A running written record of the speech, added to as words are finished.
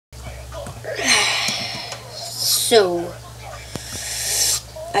So,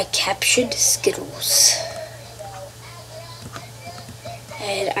 I captured Skittles.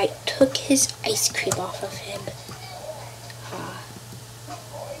 And I took his ice cream off of him.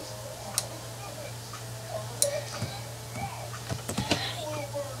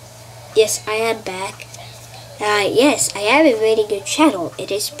 Yes, I am back. Yes, I have a really good channel.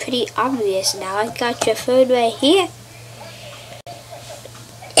 It is pretty obvious now. I got your phone right here.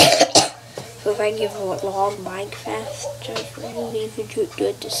 If I give a long Minecraft, just really even do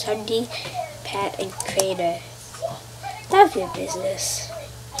it to Sunday, Pat, and Crater. That's your business.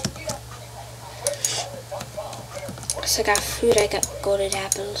 So I got food, I got golden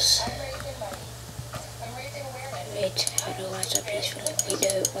apples. Wait, I don't know what's so peaceful. We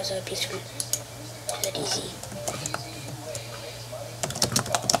know it was so peaceful. Not easy.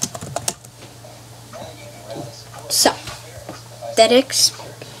 So, the next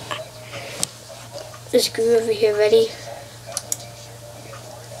is glue over here ready.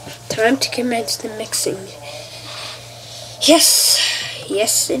 Time to commence the mixing. Yes,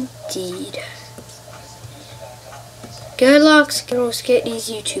 yes indeed. ROBLOX, girls, get these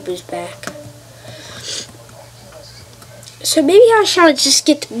YouTubers back. So maybe I shall just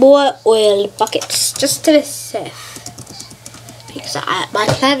get more oil buckets just to the safe. Because my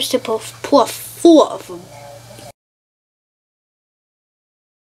plan is to pour 4 of them.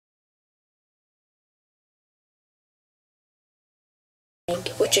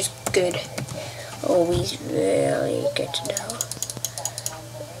 Which is good. Always really good to know.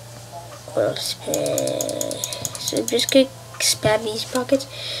 Oil spray. So I'm just going to expand these buckets.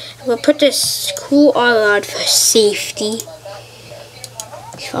 I'm going to put this cool oil on for safety.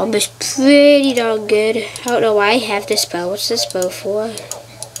 It's almost pretty darn good. I don't know why I have this bow. What's this bow for?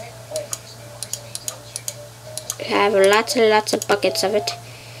 I have lots of buckets of it.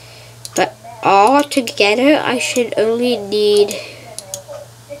 But all together, I should only need...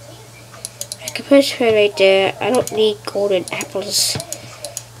 I can put it right there. I don't need golden apples.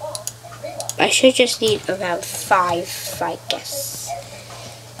 I should just need around 5, I guess.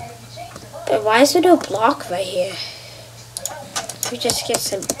 But why is there no block right here? We just get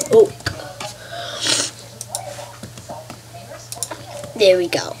some oak. There we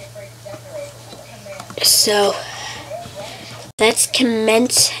go. So, let's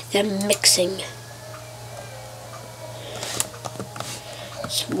commence the mixing.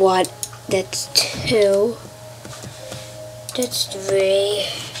 That's 1, that's 2, that's 3,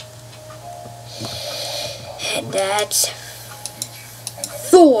 and that's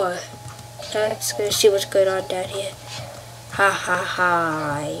 4. Let's go see what's going on down here. Ha ha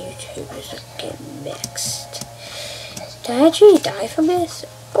ha, YouTubers are getting mixed. Did I actually die from this?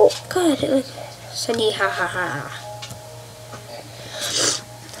 Oh god, look. Sunny, ha ha ha.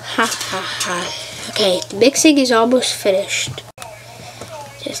 Ha ha ha. Okay, the mixing is almost finished.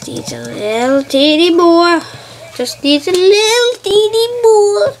 Just needs a little teeny more. Just needs a little teeny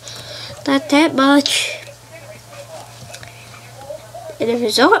more. Not that much. And the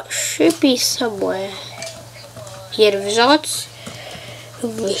result should be somewhere. Yeah, the results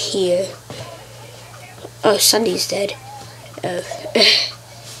over here. Oh, Sunny's dead. Oh.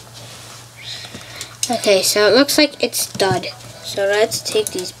 Okay, so it looks like it's done. So let's take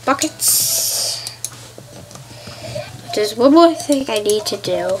these buckets. There's one more thing I need to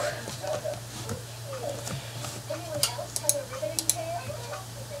do.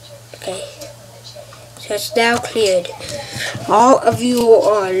 Okay. So it's now cleared. All of you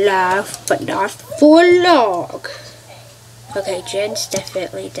are alive, but not for long. Okay, Jen's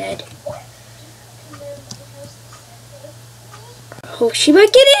definitely dead. Oh, she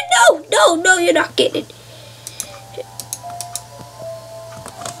might get it. No, no, no, you're not getting it.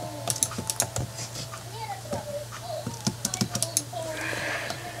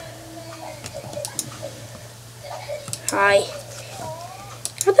 Hi.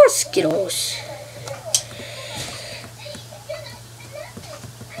 How about Skittles?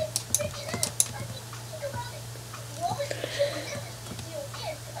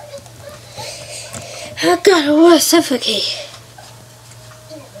 Oh god, I want to suffocate.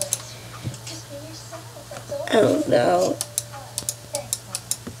 Oh no.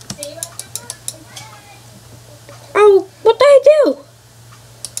 Oh, what did I do?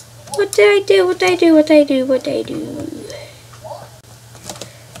 What did I do? What did I do? What did I do? What did I do?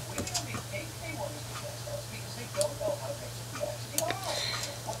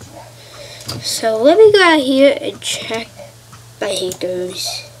 So let me go out here and check. I hate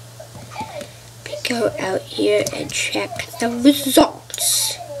those. Go out here and check the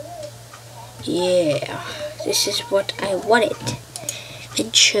results. Yeah, this is what I wanted.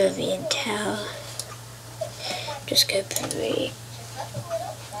 Manchurian towel. Just go pretty.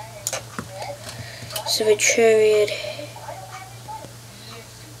 So Manchurian.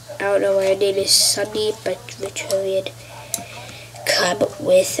 I don't know why her name is Sunny, but Manchurian, come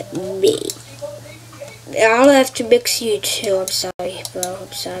with me. I'll have to mix you too. I'm sorry, bro.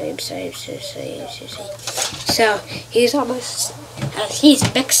 I'm so sorry. So he's almost. He's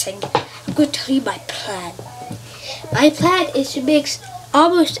mixing. I'm going to tell you my plan. My plan is to mix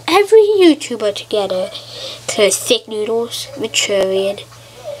almost every YouTuber together. Thick noodles, Manchurian.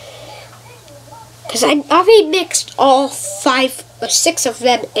 Because I already mixed all 5 or 6 of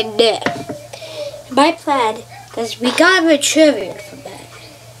them in there. My plan, because we got Manchurian from that.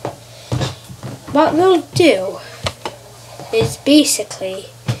 What we'll do is basically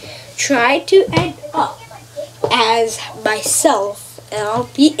try to end up as myself, and I'll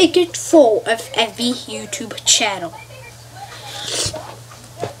be in control of every YouTube channel.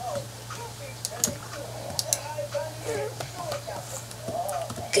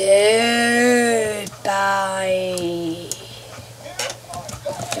 Goodbye.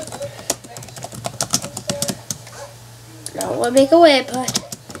 Now we'll make a way, but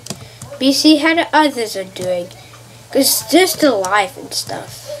we see how the others are doing. Because they're still alive and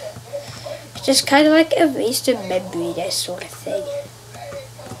stuff. It's just kind of like a waste of memory, that sort of thing.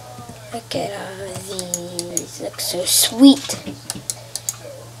 Look at all these. Look so sweet.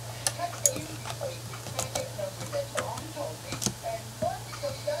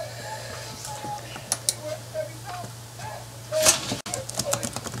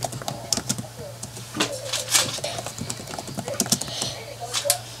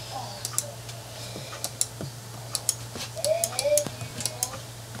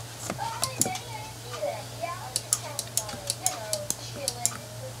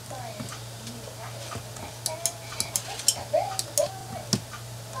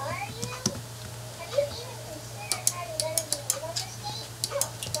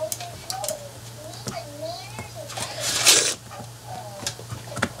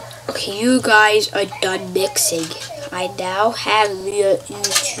 Okay, you guys are done mixing. I now have your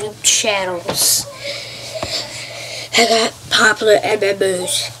YouTube channels. I got Popular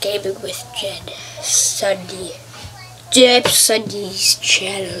MMOs, Gaming with Jen, Sunday, Jeb Sunday's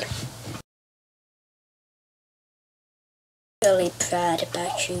channel. Really proud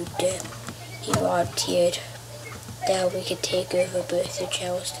about you, Deb. You volunteered. Now we can take over both the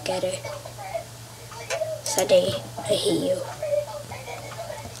channels together. Sunday, I hate you.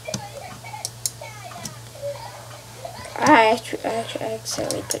 I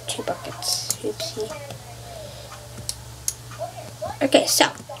accidentally put 2 buckets. Oopsie. Okay,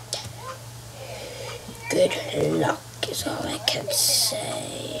 so. Good luck is all I can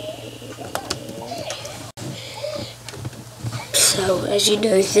say. So, as you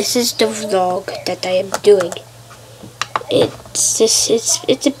know, this is the vlog that I am doing. It's a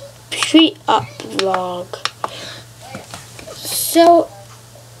pre-up vlog. So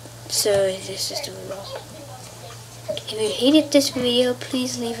this is the vlog. If you hated this video,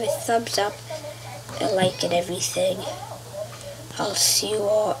 please leave a thumbs up, a like, and everything. I'll see you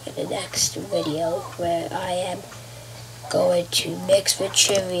all in the next video where I am going to mix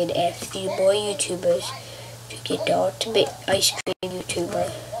Manchurian and a few more YouTubers to get the ultimate ice cream YouTuber.